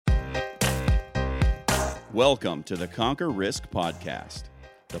Welcome to the Conquer Risk Podcast,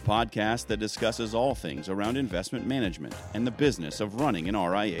 the podcast that discusses all things around investment management and the business of running an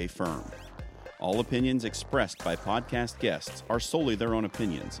RIA firm. All opinions expressed by podcast guests are solely their own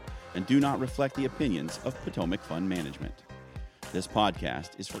opinions and do not reflect the opinions of Potomac Fund Management. This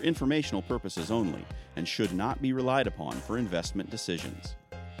podcast is for informational purposes only and should not be relied upon for investment decisions.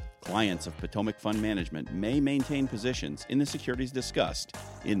 Clients of Potomac Fund Management may maintain positions in the securities discussed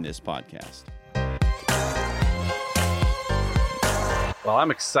in this podcast. Well,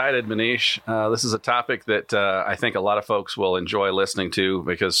 I'm excited, Manish. This is a topic that I think a lot of folks will enjoy listening to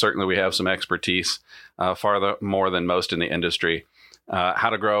because certainly we have some expertise, far more than most in the industry,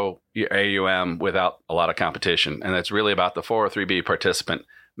 how to grow your AUM without a lot of competition. And it's really about the 403B participant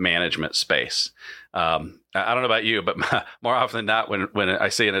management space. I don't know about you, but more often than not, when I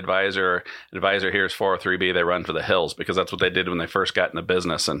see an advisor hears 403B, they run for the hills because that's what they did when they first got in the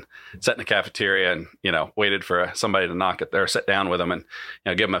business and sat in the cafeteria and, waited for somebody to knock it there, sit down with them and,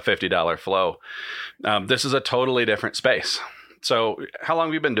 give them a $50 flow. This is a totally different space. So how long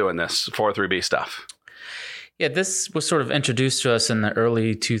have you been doing this 403B stuff? Yeah, this was sort of introduced to us in the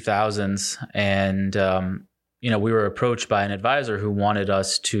early 2000s. And, we were approached by an advisor who wanted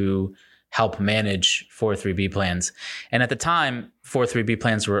us to help manage 403B plans. And at the time, 403B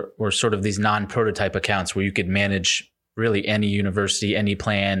plans were sort of these non-prototype accounts where you could manage really any university, any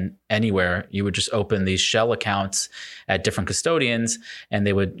plan, anywhere. You would just open these shell accounts at different custodians and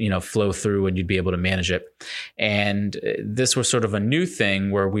they would, flow through and you'd be able to manage it. And this was sort of a new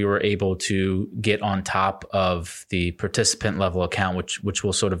thing where we were able to get on top of the participant level account, which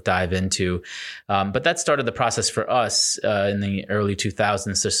we'll sort of dive into. But that started the process for us in the early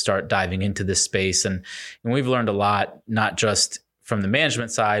 2000s to start diving into this space. And we've learned a lot, not just from the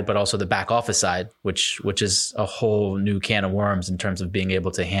management side, but also the back office side, which is a whole new can of worms in terms of being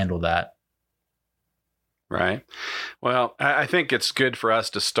able to handle that. Right. Well, I think it's good for us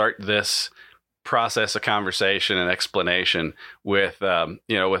to start this process of conversation and explanation with,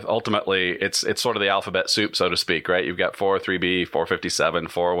 with ultimately it's sort of the alphabet soup, so to speak, right? You've got 403B, 457,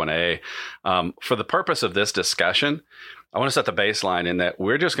 401A. For the purpose of this discussion, I want to set the baseline in that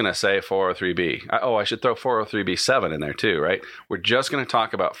we're just going to say 403B. I should throw 403B7 in there too, right? We're just going to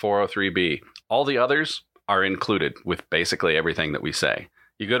talk about 403B. All the others are included with basically everything that we say.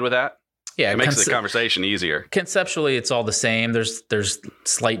 You good with that? Yeah, it makes the conversation easier. Conceptually, it's all the same. There's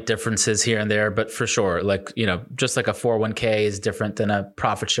slight differences here and there, but for sure, just like a 401k is different than a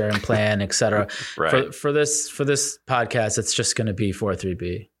profit sharing plan, et cetera. Right. For this podcast, it's just going to be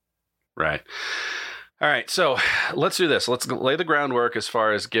 403B. Right. All right, so let's do this. Let's lay the groundwork as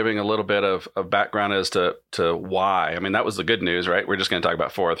far as giving a little bit of background as to why. I mean, that was the good news, right? We're just going to talk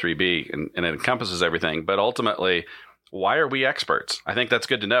about 403B, and it encompasses everything. But ultimately, why are we experts? I think that's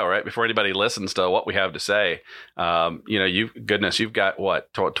good to know, right? Before anybody listens to what we have to say, you've got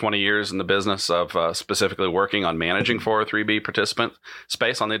what, 20 years in the business of specifically working on managing 403B participant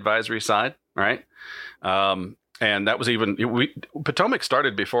space on the advisory side, right? And that was Potomac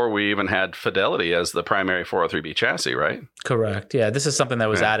started before we even had Fidelity as the primary 403B chassis, right? Correct. Yeah, this is something that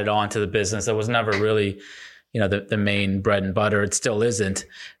was added on to the business. It was never really, the main bread and butter. It still isn't,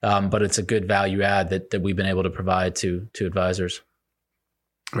 but it's a good value add that we've been able to provide to advisors.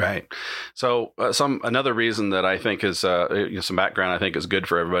 Right. So another reason that I think is some background I think is good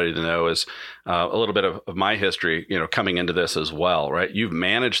for everybody to know is a little bit of my history, coming into this as well, right? You've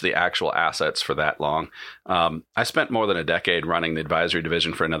managed the actual assets for that long. I spent more than a decade running the advisory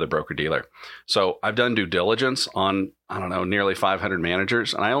division for another broker dealer. So I've done due diligence on, nearly 500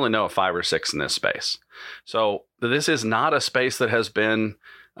 managers, and I only know of 5 or 6 in this space. So this is not a space that has been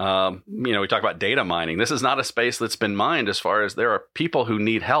we talk about data mining. This is not a space that's been mined as far as there are people who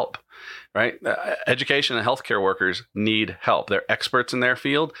need help, right? Education and healthcare workers need help. They're experts in their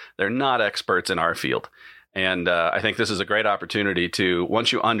field. They're not experts in our field. And I think this is a great opportunity to,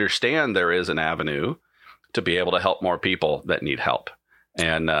 once you understand there is an avenue, to be able to help more people that need help.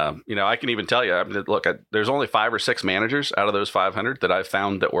 And, I can even tell you, there's only 5 or 6 managers out of those 500 that I've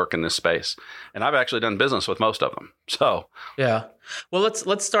found that work in this space. And I've actually done business with most of them. So, yeah. Well,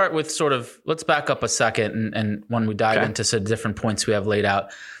 let's start with let's back up a second. And when we dive into some different points we have laid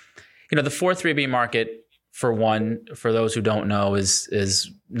out, the 403B market, for one, for those who don't know, is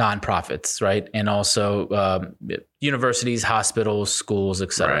nonprofits, right? And also universities, hospitals, schools,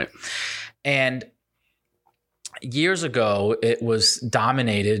 et cetera. Right. And years ago, it was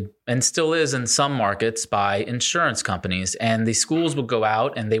dominated and still is in some markets by insurance companies. And the schools would go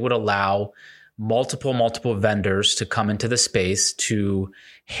out and they would allow multiple vendors to come into the space to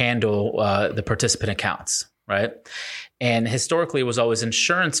handle the participant accounts, right? And historically, it was always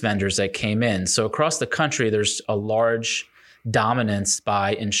insurance vendors that came in. So across the country, there's a large dominance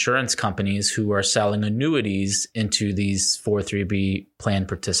by insurance companies who are selling annuities into these 403B plan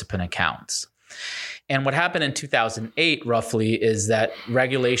participant accounts. And what happened in 2008, roughly, is that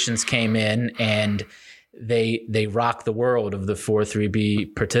regulations came in and they rocked the world of the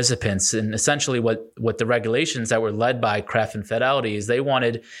 403B participants. And essentially what the regulations that were led by CREF and Fidelity is they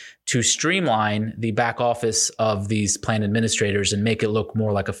wanted to streamline the back office of these plan administrators and make it look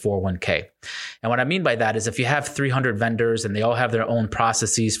more like a 401k. And what I mean by that is if you have 300 vendors and they all have their own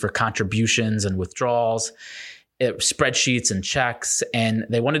processes for contributions and withdrawals, spreadsheets and checks, and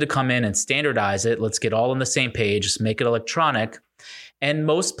they wanted to come in and standardize it. Let's get all on the same page, just make it electronic. And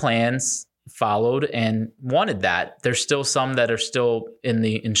most plans followed and wanted that. There's still some that are still in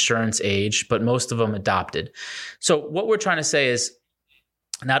the insurance age, but most of them adopted. So what we're trying to say is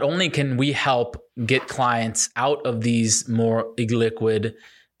not only can we help get clients out of these more illiquid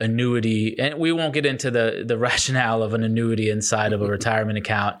annuity, and we won't get into the rationale of an annuity inside of a retirement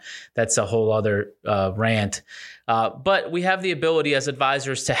account. That's a whole other rant. But we have the ability as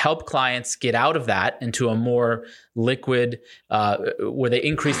advisors to help clients get out of that into a more liquid, where they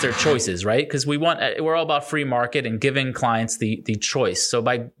increase their choices, right? Because we're all about free market and giving clients the choice. So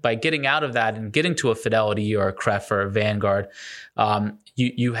by getting out of that and getting to a Fidelity or a CREF or a Vanguard,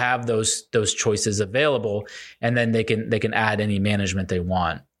 you have those choices available, and then they can add any management they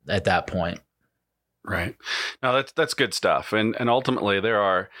want at that point. Right. Now that's good stuff. And ultimately there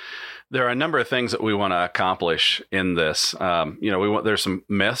are a number of things that we want to accomplish in this. There's some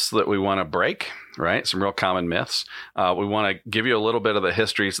myths that we want to break, right? Some real common myths. We want to give you a little bit of the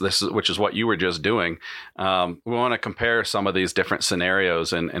history, which is what you were just doing. We want to compare some of these different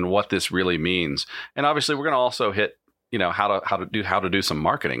scenarios and what this really means. And obviously we're going to also hit how to do some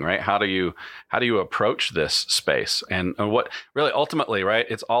marketing, right? How do you approach this space? And what really ultimately, right?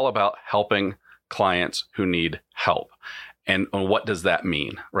 It's all about helping clients who need help. And what does that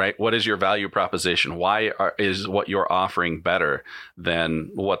mean, right? What is your value proposition? Why is what you're offering better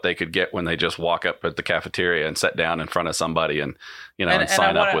than what they could get when they just walk up at the cafeteria and sit down in front of somebody and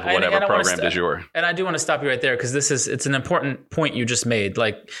sign up with whatever program du jour? And I do want to stop you right there because it's an important point you just made.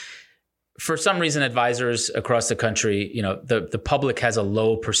 Like, for some reason, advisors across the country, the public has a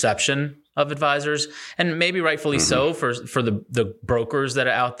low perception of advisors, and maybe rightfully so for the brokers that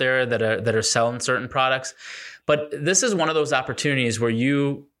are out there that are selling certain products. But this is one of those opportunities where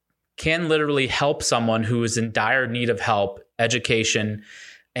you can literally help someone who is in dire need of help, education,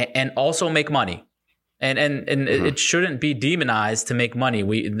 and also make money. And it shouldn't be demonized to make money.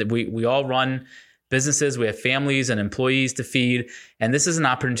 We all run businesses, we have families and employees to feed, and this is an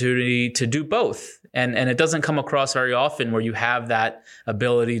opportunity to do both. And it doesn't come across very often where you have that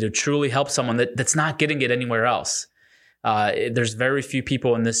ability to truly help someone that's not getting it anywhere else. There's very few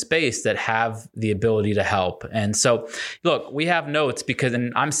people in this space that have the ability to help. And so, look, we have notes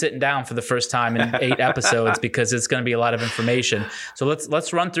and I'm sitting down for the first time in 8 episodes because it's going to be a lot of information. So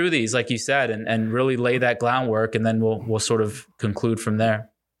let's run through these, like you said, and really lay that groundwork, and then we'll sort of conclude from there.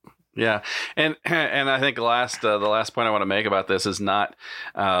 Yeah. And I think the last point I want to make about this is not,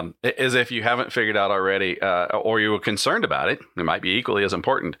 is if you haven't figured out already, or you were concerned about it, it might be equally as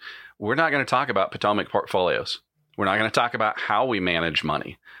important. We're not going to talk about Potomac portfolios. We're not going to talk about how we manage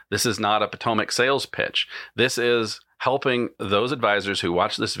money. This is not a Potomac sales pitch. This is helping those advisors who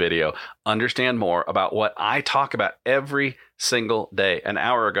watch this video understand more about what I talk about every single day. An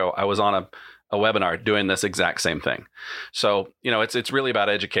hour ago, I was on a webinar doing this exact same thing. So, it's really about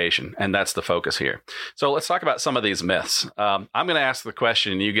education, and that's the focus here. So let's talk about some of these myths. I'm going to ask the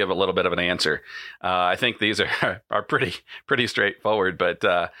question and you give a little bit of an answer. I think these are pretty straightforward, but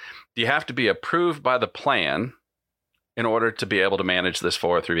do you have to be approved by the plan in order to be able to manage this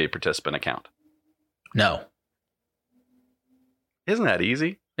 403B participant account? No. Isn't that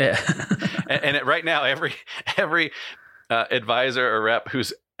easy? Yeah. and right now, every advisor or rep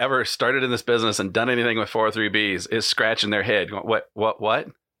who's ever started in this business and done anything with 403Bs is scratching their head. What?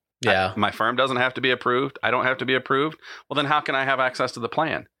 Yeah. My firm doesn't have to be approved. I don't have to be approved. Well, then how can I have access to the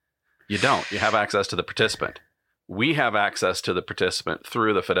plan? You don't. You have access to the participant. We have access to the participant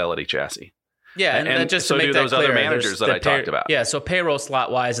through the Fidelity chassis. Yeah, and just so to make do that those clear, other managers that I talked about. Yeah, so payroll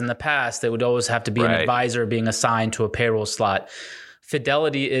slot wise, in the past, there would always have to be an advisor being assigned to a payroll slot.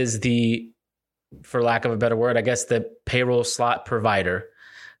 Fidelity is for lack of a better word, I guess, the payroll slot provider.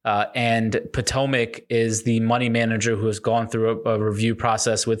 And Potomac is the money manager who has gone through a review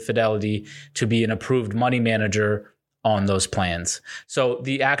process with Fidelity to be an approved money manager on those plans. So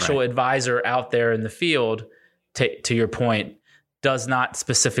the actual advisor out there in the field, to your point, does not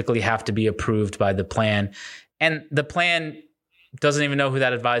specifically have to be approved by the plan. And the plan doesn't even know who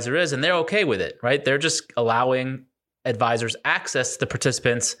that advisor is, and they're okay with it, right? They're just allowing advisors access to the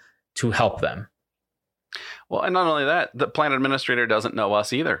participants to help them. Well, and not only that, the plan administrator doesn't know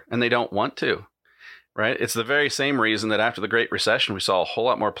us either, and they don't want to, right? It's the very same reason that after the Great Recession, we saw a whole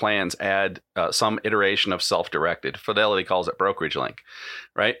lot more plans add some iteration of self-directed. Fidelity calls it brokerage link,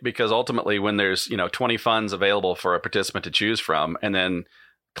 right? Because ultimately, when there's 20 funds available for a participant to choose from, and then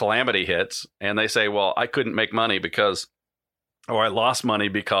calamity hits, and they say, well, I couldn't make money because, or I lost money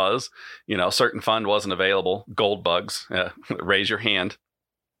because, certain fund wasn't available, gold bugs, raise your hand.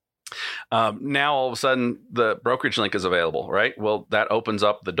 Now, all of a sudden, the brokerage link is available, right? Well, that opens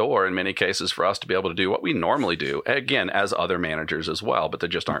up the door in many cases for us to be able to do what we normally do, again, as other managers as well, but there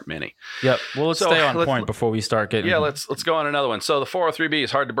just aren't many. Yep. Well, let's stay on point before we start getting... Yeah, let's go on another one. So the 403B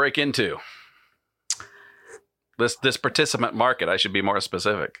is hard to break into. This participant market, I should be more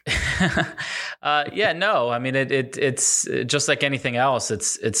specific. No. I mean, it's just like anything else.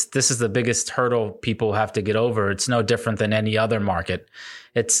 This is the biggest hurdle people have to get over. It's no different than any other market.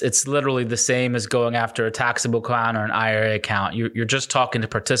 It's literally the same as going after a taxable account or an IRA account. You're just talking to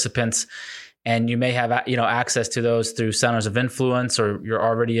participants, and you may have access to those through centers of influence, or you're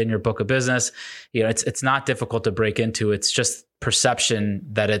already in your book of business. It's not difficult to break into. It's just perception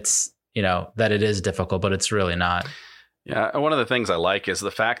that that it is difficult, but it's really not. Yeah. And one of the things I like is the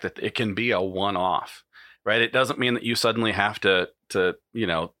fact that it can be a one-off, right? It doesn't mean that you suddenly have to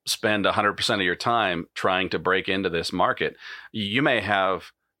spend 100% of your time trying to break into this market. You may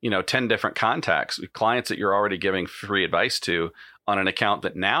have, 10 different contacts, clients that you're already giving free advice to on an account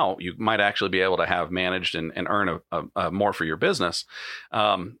that now you might actually be able to have managed and earn more for your business.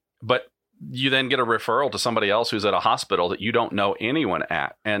 But you then get a referral to somebody else who's at a hospital that you don't know anyone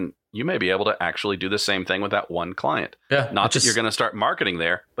at. And you may be able to actually do the same thing with that one client. Yeah. Not that you're going to start marketing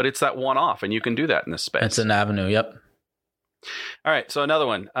there, but it's that one-off, and you can do that in this space. It's an avenue. Yep. All right. So another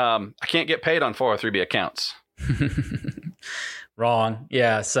one. I can't get paid on 403B accounts. Wrong.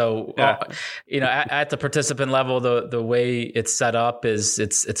 Yeah. So, at the participant level, the way it's set up is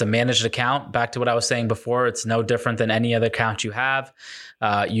it's a managed account. Back to what I was saying before, it's no different than any other account you have.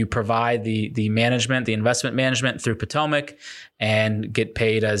 You provide the management, the investment management through Potomac, and get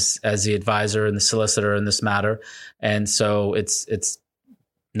paid as the advisor and the solicitor in this matter. And so it's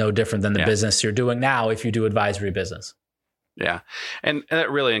no different than the business you're doing now if you do advisory business. Yeah. And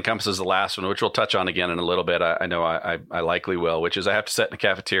that really encompasses the last one, which we'll touch on again in a little bit. I know I likely will, which is I have to sit in the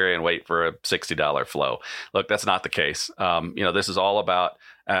cafeteria and wait for a $60 flow. Look, that's not the case. This is all about,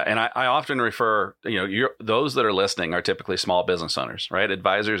 and I often refer, those that are listening are typically small business owners, right?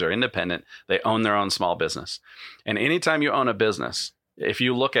 Advisors are independent. They own their own small business. And anytime you own a business, if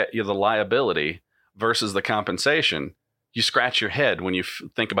you look at the liability versus the compensation, you scratch your head when you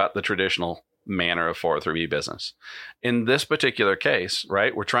think about the traditional manner of 403B business. In this particular case,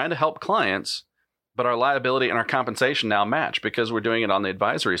 right, we're trying to help clients, but our liability and our compensation now match because we're doing it on the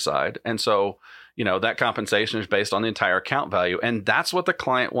advisory side. And so, that compensation is based on the entire account value. And that's what the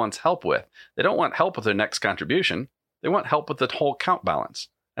client wants help with. They don't want help with their next contribution. They want help with the whole account balance.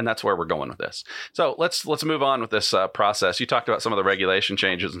 And that's where we're going with this. So let's move on with this process. You talked about some of the regulation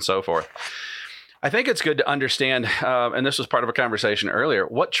changes and so forth. I think it's good to understand, and this was part of a conversation earlier,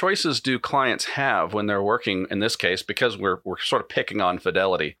 what choices do clients have when they're working, in this case, because we're sort of picking on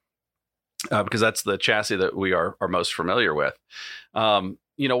Fidelity, because that's the chassis that we are most familiar with.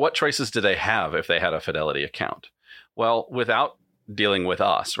 What choices do they have if they had a Fidelity account? Well, without dealing with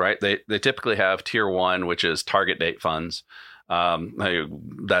us, right? They typically have tier 1, which is target date funds.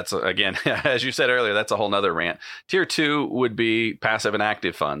 That's, again, as you said earlier, that's a whole nother rant. Tier 2 would be passive and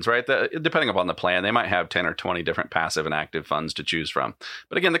active funds, right? Depending upon the plan, they might have 10 or 20 different passive and active funds to choose from.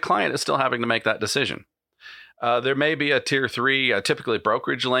 But again, the client is still having to make that decision. There may be a tier 3, typically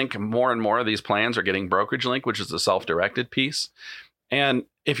brokerage link. More and more of these plans are getting brokerage link, which is the self-directed piece. And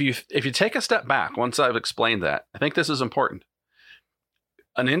if you take a step back, once I've explained that, I think this is important.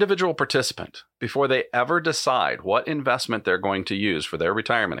 An individual participant, before they ever decide what investment they're going to use for their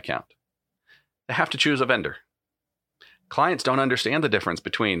retirement account, they have to choose a vendor. Clients don't understand the difference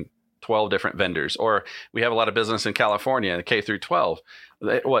between 12 different vendors, or we have a lot of business in California, K through 12.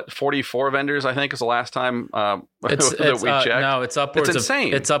 44 vendors, I think, is the last time that we checked. No, it's upwards. It's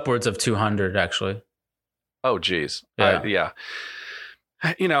insane. It's upwards of 200, actually. Oh, geez. Yeah.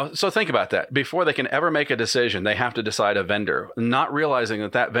 So think about that. Before they can ever make a decision, they have to decide a vendor, not realizing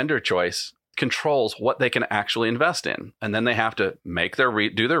that vendor choice controls what they can actually invest in. And then they have to make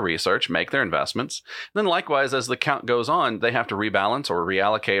do their research, make their investments. And then likewise, as the count goes on, they have to rebalance or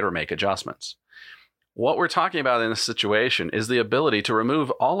reallocate or make adjustments. What we're talking about in this situation is the ability to remove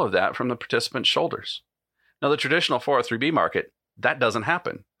all of that from the participant's shoulders. Now, the traditional 403B market, that doesn't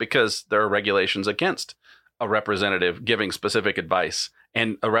happen because there are regulations against a representative giving specific advice,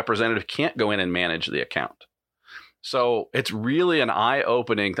 and a representative can't go in and manage the account. So it's really an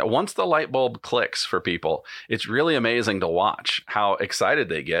eye-opening. Once the light bulb clicks for people, it's really amazing to watch how excited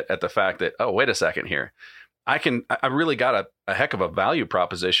they get at the fact that, oh, wait a second here. I really got a heck of a value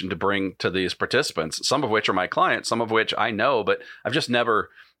proposition to bring to these participants, some of which are my clients, some of which I know, but I've just never,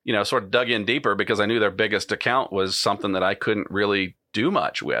 sort of dug in deeper because I knew their biggest account was something that I couldn't really do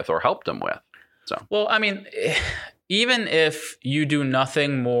much with or help them with. So, well, I mean, even if you do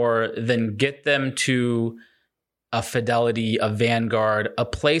nothing more than get them to a Fidelity, a Vanguard, a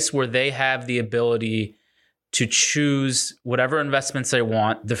place where they have the ability to choose whatever investments they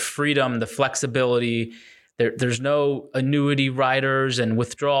want, the freedom, the flexibility. There's no annuity riders and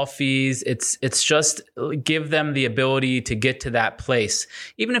withdrawal fees. It's just give them the ability to get to that place.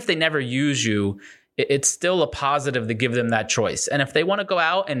 Even if they never use you, it's still a positive to give them that choice. And if they want to go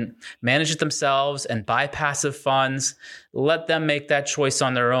out and manage it themselves and buy passive funds, let them make that choice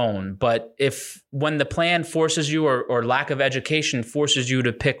on their own. But if when the plan forces you or lack of education forces you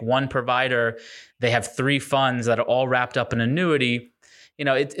to pick one provider, they have 3 funds that are all wrapped up in annuity,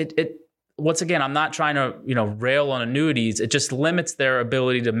 once again, I'm not trying to, rail on annuities. It just limits their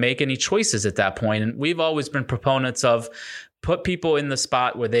ability to make any choices at that point. And we've always been proponents of put people in the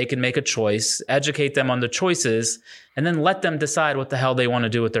spot where they can make a choice, educate them on the choices, and then let them decide what the hell they want to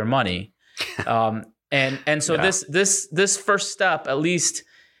do with their money. So this first step, at least,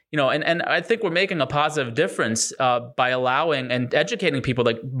 and I think we're making a positive difference by allowing and educating people,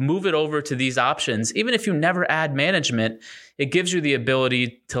 like move it over to these options. Even if you never add management, it gives you the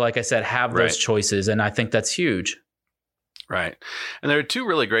ability to, like I said, have those choices. And I think that's huge. Right. And there are 2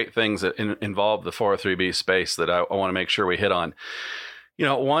 really great things that involve the 403B space that I want to make sure we hit on.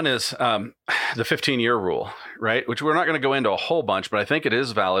 One is the 15-year rule, right? Which we're not going to go into a whole bunch, but I think it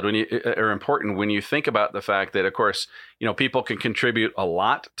is valid or important when you think about the fact that, of course, people can contribute a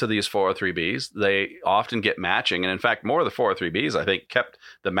lot to these 403Bs. They often get matching. And in fact, more of the 403Bs, I think, kept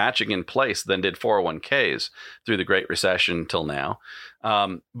the matching in place than did 401ks through the Great Recession till now.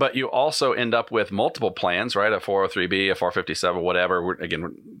 But you also end up with multiple plans, right? A 403B, a 457, whatever. We're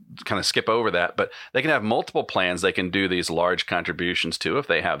kind of skip over that, but they can have multiple plans they can do these large contributions to if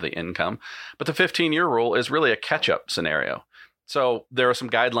they have the income. But the 15-year rule is really a catch-up scenario. So there are some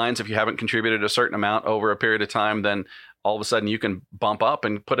guidelines. If you haven't contributed a certain amount over a period of time, then all of a sudden you can bump up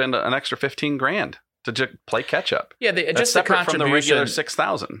and put in an extra $15,000 to just play catch up. Yeah, just the contribution from the regular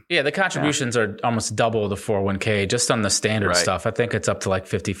 $6,000. Yeah, the contributions are almost double the 401k just on the standard stuff. I think it's up to like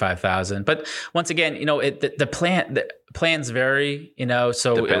 $55,000. But once again, the plans vary.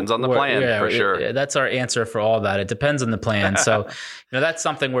 So depends on the plan for sure. That's our answer for all that. It depends on the plan. So that's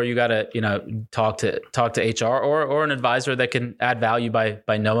something where you got to talk to HR or an advisor that can add value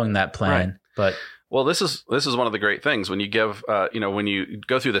by knowing that plan. Right. But well, this is one of the great things when you give, when you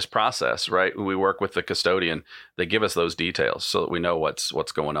go through this process, right? When we work with the custodian, they give us those details so that we know what's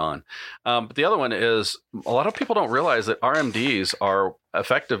going on. But the other one is a lot of people don't realize that RMDs are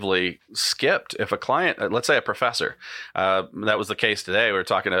effectively skipped if a client, let's say a professor, that was the case today. We were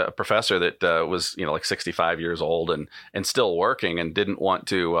talking to a professor that was like 65 years old and still working and didn't want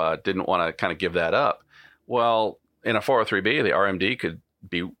to kind of give that up. Well, in a 403B, the RMD could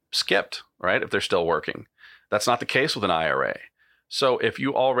be skipped, right? If they're still working. That's not the case with an IRA. So if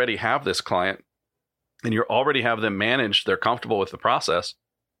you already have this client and you already have them managed, they're comfortable with the process.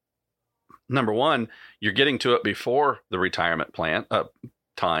 Number one, you're getting to it before the retirement plan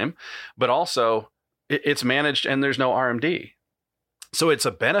time, but also it's managed and there's no RMD. So it's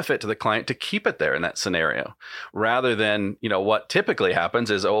a benefit to the client to keep it there in that scenario, rather than, what typically happens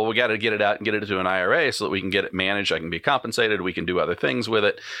is, we got to get it out and get it to an IRA so that we can get it managed. I can be compensated. We can do other things with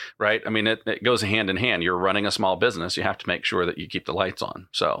it, right? I mean, it goes hand in hand. You're running a small business. You have to make sure that you keep the lights on.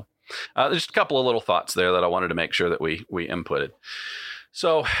 So there's a couple of little thoughts there that I wanted to make sure that we inputted.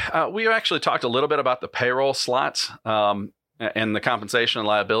 So we actually talked a little bit about the payroll slots and the compensation and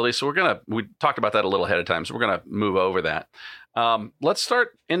liability. So we talked about that a little ahead of time. So we're going to move over that. Let's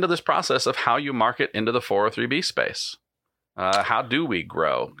start into this process of how you market into the 403B space. How do we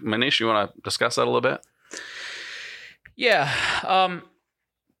grow? Manish, you want to discuss that a little bit? Yeah.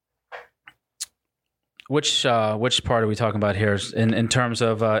 Which part are we talking about here in terms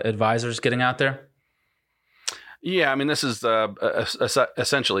of advisors getting out there? Yeah, I mean, this is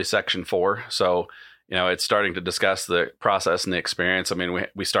essentially Section 4. So, it's starting to discuss the process and the experience. I mean,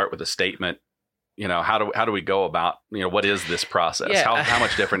 we start with a statement. How do we go about, what is this process? Yeah. How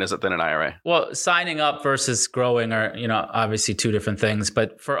much different is it than an IRA? Well, signing up versus growing are, obviously 2 different things.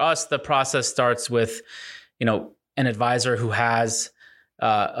 But for us, the process starts with, an advisor who has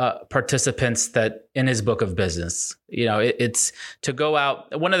participants that in his book of business. It's to go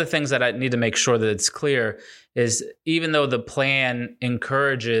out. One of the things that I need to make sure that it's clear is, even though the plan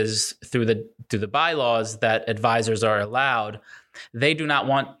encourages through the bylaws that advisors are allowed, they do not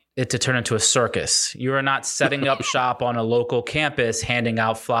want it to turn into a circus. You are not setting up shop on a local campus handing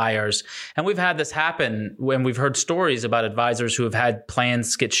out flyers. And we've had this happen when we've heard stories about advisors who have had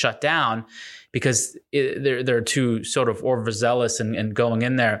plans get shut down because they're too sort of overzealous and going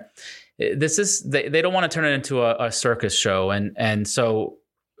in there. They don't want to turn it into a circus show. And so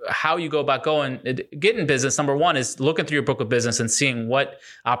how you go about getting business, number one, is looking through your book of business and seeing what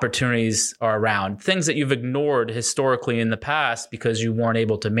opportunities are around, things that you've ignored historically in the past because you weren't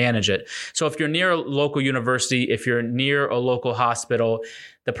able to manage it. So if you're near a local university, if you're near a local hospital,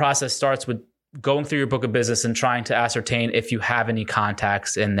 the process starts with going through your book of business and trying to ascertain if you have any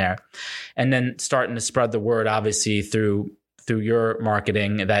contacts in there, and then starting to spread the word, obviously, through your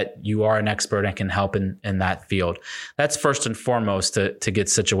marketing, that you are an expert and can help in that field. That's first and foremost to get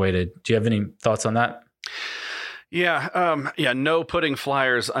situated. Do you have any thoughts on that? Yeah. No putting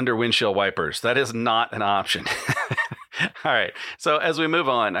flyers under windshield wipers. That is not an option. All right. So as we move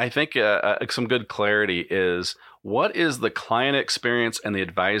on, I think some good clarity is, what is the client experience and the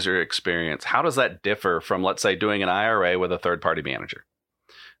advisor experience? How does that differ from, let's say, doing an IRA with a third-party manager?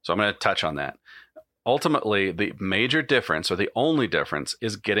 So I'm going to touch on that. Ultimately, the major difference, or the only difference,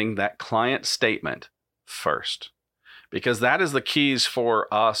 is getting that client statement first, because that is the keys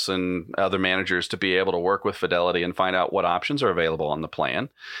for us and other managers to be able to work with Fidelity and find out what options are available on the plan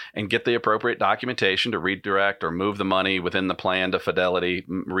and get the appropriate documentation to redirect or move the money within the plan to Fidelity,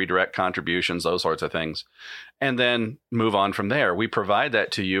 redirect contributions, those sorts of things, and then move on from there. We provide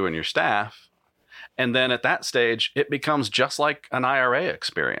that to you and your staff. And then at that stage, it becomes just like an IRA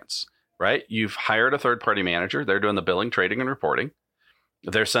experience. Right? You've hired a third-party manager. They're doing the billing, trading, and reporting.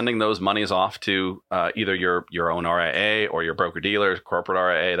 They're sending those monies off to either your own RIA or your broker-dealer, corporate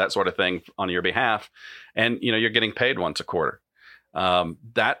RIA, that sort of thing on your behalf. And you're getting paid once a quarter.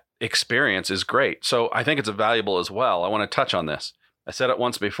 That experience is great. So I think it's valuable as well. I want to touch on this. I said it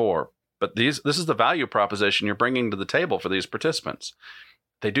once before, but this is the value proposition you're bringing to the table for these participants.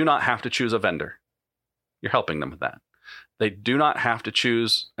 They do not have to choose a vendor. You're helping them with that. They do not have to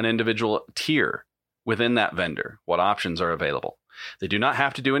choose an individual tier within that vendor, what options are available. They do not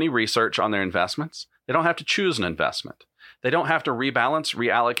have to do any research on their investments. They don't have to choose an investment. They don't have to rebalance,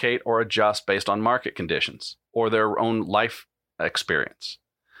 reallocate, or adjust based on market conditions or their own life experience.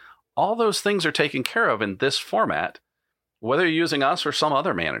 All those things are taken care of in this format, whether you're using us or some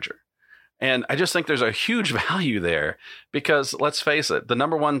other manager. And I just think there's a huge value there, because let's face it, the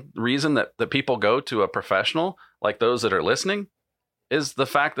number one reason that people go to a professional like those that are listening is the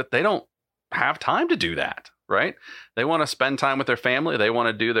fact that they don't have time to do that, right? They want to spend time with their family. They want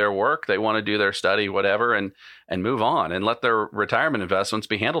to do their work. They want to do their study, whatever, and move on and let their retirement investments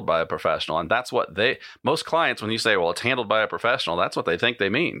be handled by a professional. And that's what most clients, when you say, well, it's handled by a professional, that's what they think they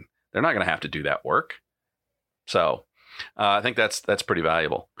mean. They're not going to have to do that work. So I think that's pretty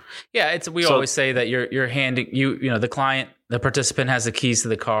valuable. Yeah, we always say that you're handing the client, the participant has the keys to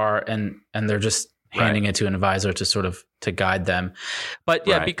the car, and they're just handing it to an advisor to sort of to guide them. But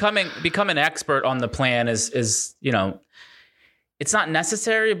yeah, become an expert on the plan is it's not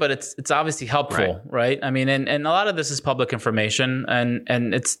necessary, but it's obviously helpful, right? I mean, and a lot of this is public information,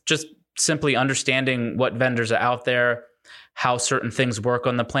 and it's just simply understanding what vendors are out there, how certain things work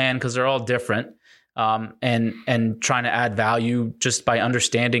on the plan, because they're all different. And trying to add value just by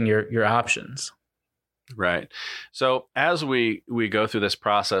understanding your options. Right. So as we go through this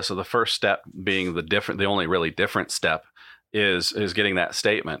process, so the first step being the only really different step is getting that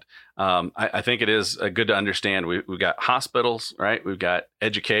statement. I think it is good to understand. We've got hospitals, right? We've got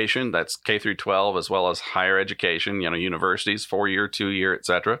education, that's K through 12, as well as higher education, universities, 4-year, 2-year, et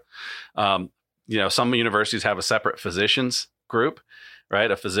cetera. Some universities have a separate physicians group, right?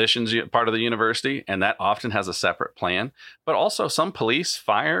 A physician's part of the university, and that often has a separate plan. But also some police,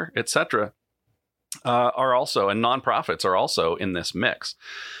 fire, et cetera, are also, and nonprofits are also in this mix.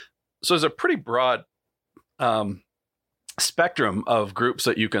 So there's a pretty broad spectrum of groups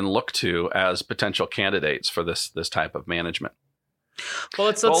that you can look to as potential candidates for this type of management. Well,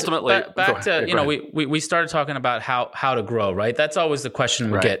 let's ultimately back to we started talking about how to grow, right? That's always the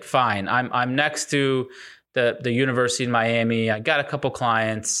question we get. Fine, I'm next to the University in Miami. I got a couple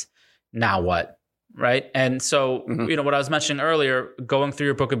clients. Now what? Right. And so, what I was mentioning earlier, going through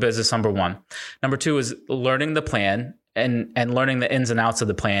your book of business, number one. Number two is learning the plan and learning the ins and outs of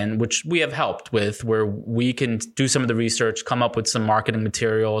the plan, which we have helped with, where we can do some of the research, come up with some marketing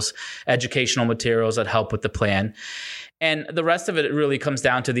materials, educational materials that help with the plan. And the rest of it really comes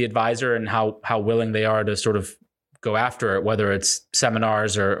down to the advisor and how willing they are to sort of go after it, whether it's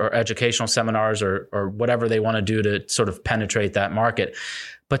seminars or educational seminars or whatever they want to do to sort of penetrate that market.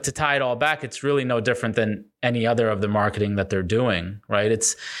 But to tie it all back, it's really no different than any other of the marketing that they're doing, right?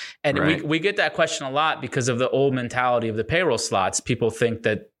 We get that question a lot because of the old mentality of the payroll slots. People think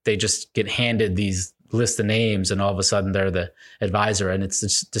that they just get handed these list of names and all of a sudden they're the advisor, and it's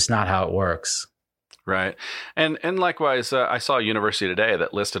just not how it works. Right. And likewise, I saw a university today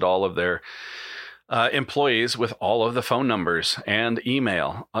that listed all of their employees with all of the phone numbers and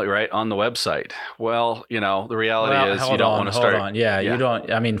email, right, on the website. Well, the reality is you don't want to start. Yeah, you don't.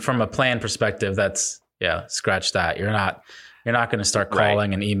 I mean, from a plan perspective, scratch that. You're not going to start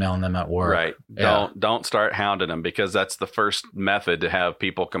calling and emailing them at work. Right. Yeah. Don't start hounding them, because that's the first method to have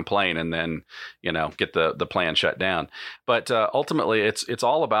people complain and then, get the plan shut down. But ultimately, it's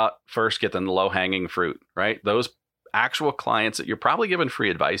all about first getting the low hanging fruit, right? Those actual clients that you're probably giving free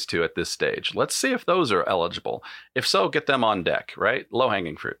advice to at this stage. Let's see if those are eligible. If so, get them on deck, right? Low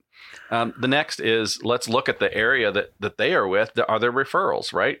hanging fruit. The next is, let's look at the area that they are with. Are there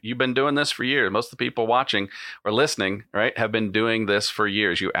referrals, right? You've been doing this for years. Most of the people watching or listening, right, have been doing this for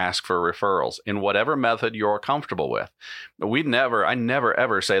years. You ask for referrals in whatever method you're comfortable with. I never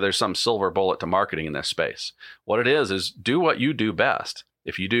ever say there's some silver bullet to marketing in this space. What it is do what you do best.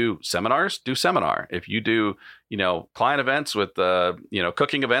 If you do seminars, do seminar. If you do, client events with,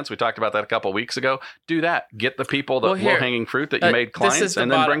 cooking events, we talked about that a couple of weeks ago, do that. Get the people, low-hanging fruit that you made clients,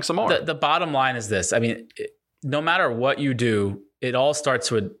 and then bring some more. The bottom line is this. I mean, no matter what you do, it all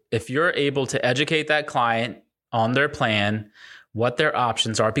starts with, if you're able to educate that client on their plan, what their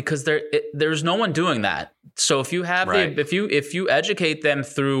options are, because there's no one doing that. So if you have if you educate them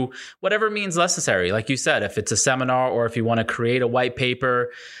through whatever means necessary, like you said, if it's a seminar or if you want to create a white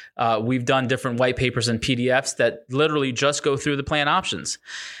paper, we've done different white papers and PDFs that literally just go through the plan options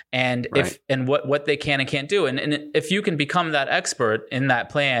and what they can and can't do. And if you can become that expert in that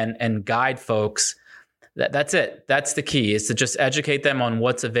plan and guide folks, that's it. That's the key, is to just educate them on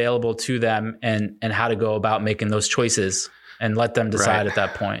what's available to them and how to go about making those choices, and let them decide at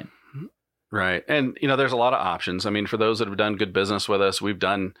that point. Right. And, there's a lot of options. I mean, for those that have done good business with us, we've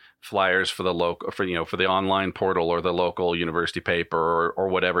done flyers for the local, for the online portal or the local university paper or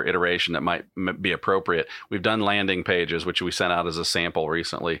whatever iteration that might be appropriate. We've done landing pages, which we sent out as a sample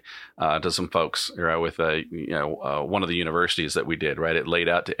recently to some folks with one of the universities that we did, right? It laid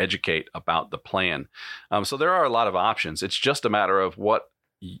out to educate about the plan. So there are a lot of options. It's just a matter of what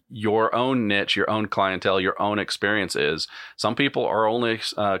your own niche, your own clientele, your own experience is. Some people are only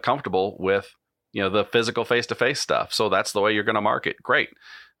comfortable with, the physical face-to-face stuff. So that's the way you're going to market. Great.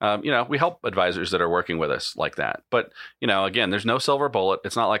 We help advisors that are working with us like that. But, again, there's no silver bullet.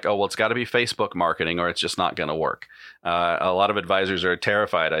 It's not like, it's got to be Facebook marketing or it's just not going to work. A lot of advisors are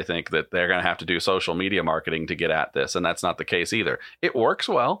terrified, I think, that they're going to have to do social media marketing to get at this. And that's not the case either. It works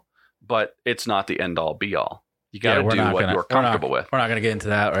well, but it's not the end all be all. You got to do what you're comfortable with. We're not going to get into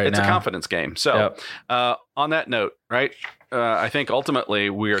that right now. It's a confidence game. So on that note, right, I think ultimately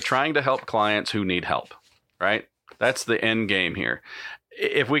we are trying to help clients who need help, right? That's the end game here.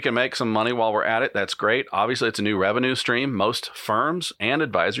 If we can make some money while we're at it, that's great. Obviously, it's a new revenue stream. Most firms and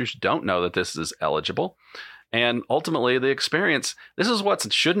advisors don't know that this is eligible. And ultimately, the experience, this is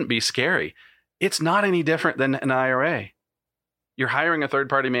what shouldn't be scary. It's not any different than an IRA. You're hiring a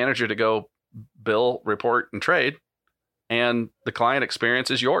third-party manager to go bill, report, and trade, and the client experience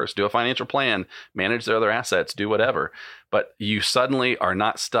is yours. Do a financial plan, manage their other assets, do whatever. But you suddenly are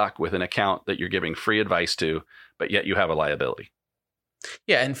not stuck with an account that you're giving free advice to, but yet you have a liability.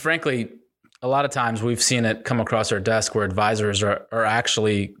 Yeah, and frankly, a lot of times we've seen it come across our desk where advisors are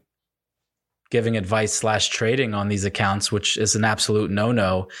actually giving advice / trading on these accounts, which is an absolute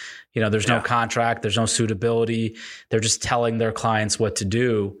no-no. There's no contract, there's no suitability. They're just telling their clients what to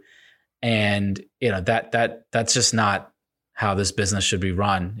do. And, that's just not how this business should be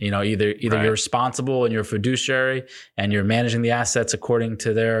run. Either you're responsible and you're fiduciary and you're managing the assets according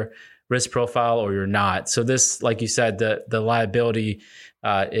to their risk profile, or you're not. So this, like you said, the liability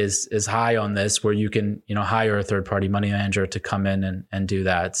is high on this, where you can, hire a third party money manager to come in and do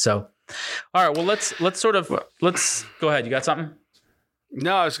that. So, all right, well, let's go ahead. You got something?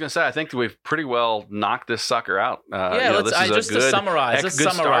 No, I was going to say, I think we've pretty well knocked this sucker out. To summarize.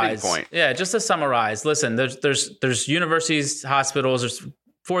 Starting point. Yeah, just to summarize. Listen, there's universities, hospitals, there's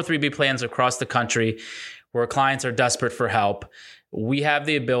 403B plans across the country where clients are desperate for help. we have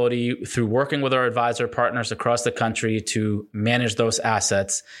the ability through working with our advisor partners across the country to manage those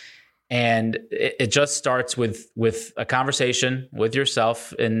assets. And it just starts with a conversation with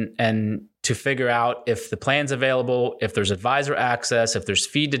yourself and to figure out if the plan's available, if there's advisor access, if there's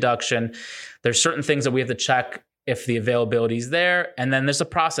fee deduction. There's certain things that we have to check if the availability is there. And then there's a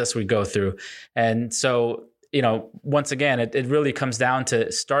process we go through. And so, once again, it really comes down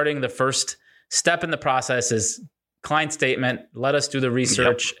to starting. The first step in the process is client statement. Let us do the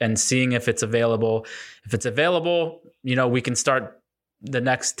research and seeing if it's available. If it's available, we can start the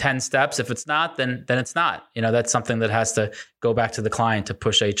next 10 steps. If it's not, then it's not. That's something that has to go back to the client to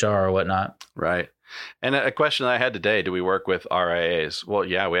push HR or whatnot. Right. And a question that I had today, do we work with RIAs? Well,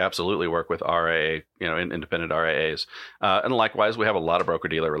 yeah, we absolutely work with RIA, independent RIAs. And likewise, we have a lot of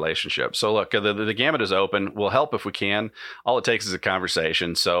broker-dealer relationships. So look, the gamut is open. We'll help if we can. All it takes is a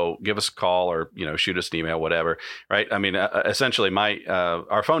conversation. So give us a call or, shoot us an email, whatever, right? I mean, essentially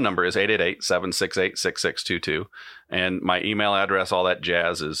our phone number is 888-768-6622. And my email address, all that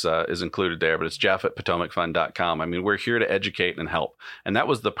jazz is included there, but it's jeff@potomacfund.com. I mean, we're here to educate and help. And that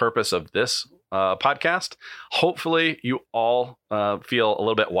was the purpose of this podcast. Hopefully you all feel a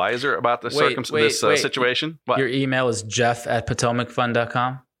little bit wiser about this situation. What? Your email is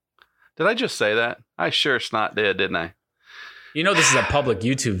jeff@potomacfund.com. Did I just say that? I sure snot did, didn't I? This is a public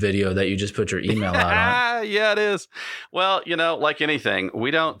YouTube video that you just put your email out on. Yeah, it is. Well, like anything,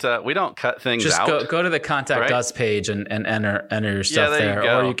 we don't cut things just out. Just go to the contact us page and enter your stuff there. You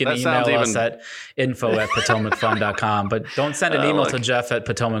or you can email us at info@potomacfund.com. But don't send an email to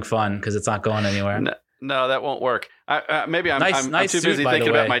Jeff@potomacfund because it's not going anywhere. No, that won't work. I'm too busy thinking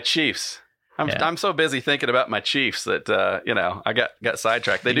about my Chiefs. I'm so busy thinking about my Chiefs that I got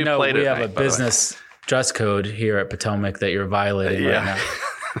sidetracked. They do play tonight. We have a business dress code here at Potomac that you're violating right now.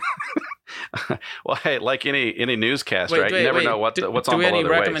 Well, hey, like any newscast, right? You never know what's on below their waist. Do we have any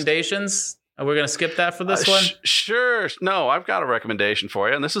recommendations? Are we going to skip that for this one? Sure. No, I've got a recommendation for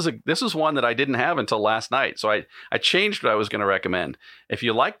you, and this is one that I didn't have until last night. So I changed what I was going to recommend. If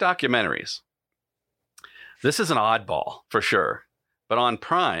you like documentaries, this is an oddball for sure, but on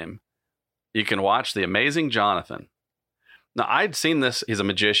Prime, you can watch The Amazing Jonathan. Now, I'd seen this. He's a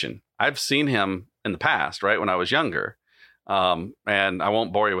magician. I've seen him in the past, right, when I was younger. And I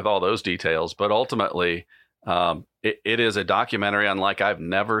won't bore you with all those details, but ultimately, it is a documentary unlike I've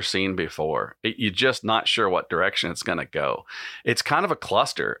never seen before. You're just not sure what direction it's going to go. It's kind of a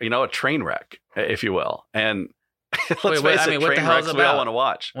cluster, a train wreck, if you will. And let's face it, train wrecks we all want to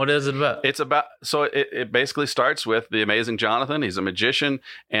watch. What is it about? It's about, so it basically starts with the amazing Jonathan. He's a magician,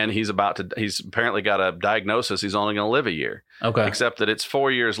 and he's apparently got a diagnosis. He's only going to live a year. Okay. Except that it's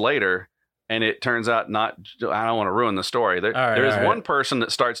 4 years later. And it turns out I don't want to ruin the story. There is one person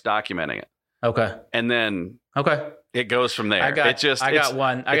that starts documenting it. Okay. And then it goes from there. I got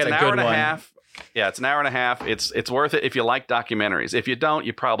one. I got a good one. Yeah, it's an hour and a half. It's worth it if you like documentaries. If you don't,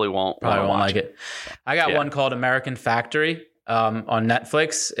 you probably won't like it. I got one called American Factory on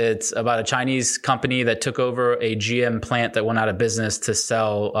Netflix. It's about a Chinese company that took over a GM plant that went out of business to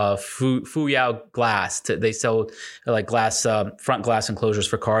sell Fuyao glass. They sell like glass, front glass enclosures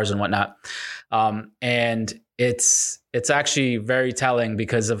for cars and whatnot. And it's actually very telling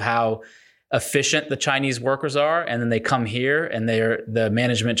because of how efficient the Chinese workers are. And then they come here and the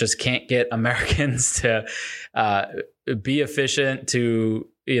management just can't get Americans to be efficient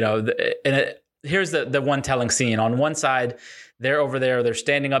here's the one telling scene. On one side, they're over there, they're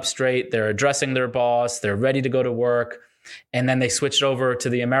standing up straight, they're addressing their boss, they're ready to go to work. And then they switched over to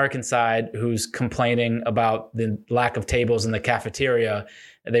the American side, who's complaining about the lack of tables in the cafeteria.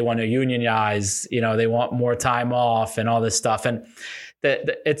 They want to unionize, they want more time off and all this stuff. And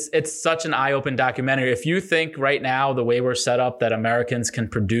it's such an eye-opening documentary. If you think right now, the way we're set up, that Americans can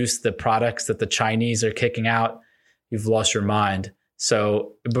produce the products that the Chinese are kicking out, you've lost your mind.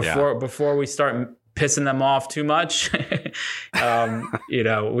 So before we start pissing them off too much, we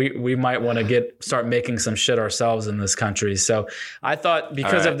might want to start making some shit ourselves in this country. So I thought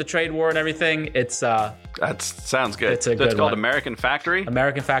because of the trade war and everything, that sounds good. It's called one. American Factory?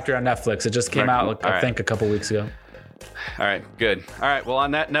 American Factory on Netflix. It just came out, I think, a couple weeks ago. All right, good. All right, well, on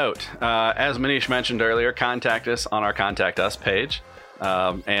that note, as Manish mentioned earlier, contact us on our Contact Us page.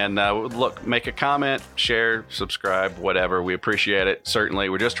 Look, make a comment, share, subscribe, whatever. We appreciate it. Certainly,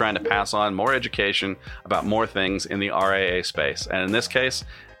 we're just trying to pass on more education about more things in the RIA space. And in this case,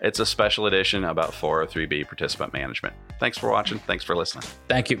 it's a special edition about 403(b) participant management. Thanks for watching. Thanks for listening.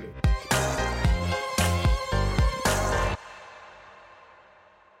 Thank you.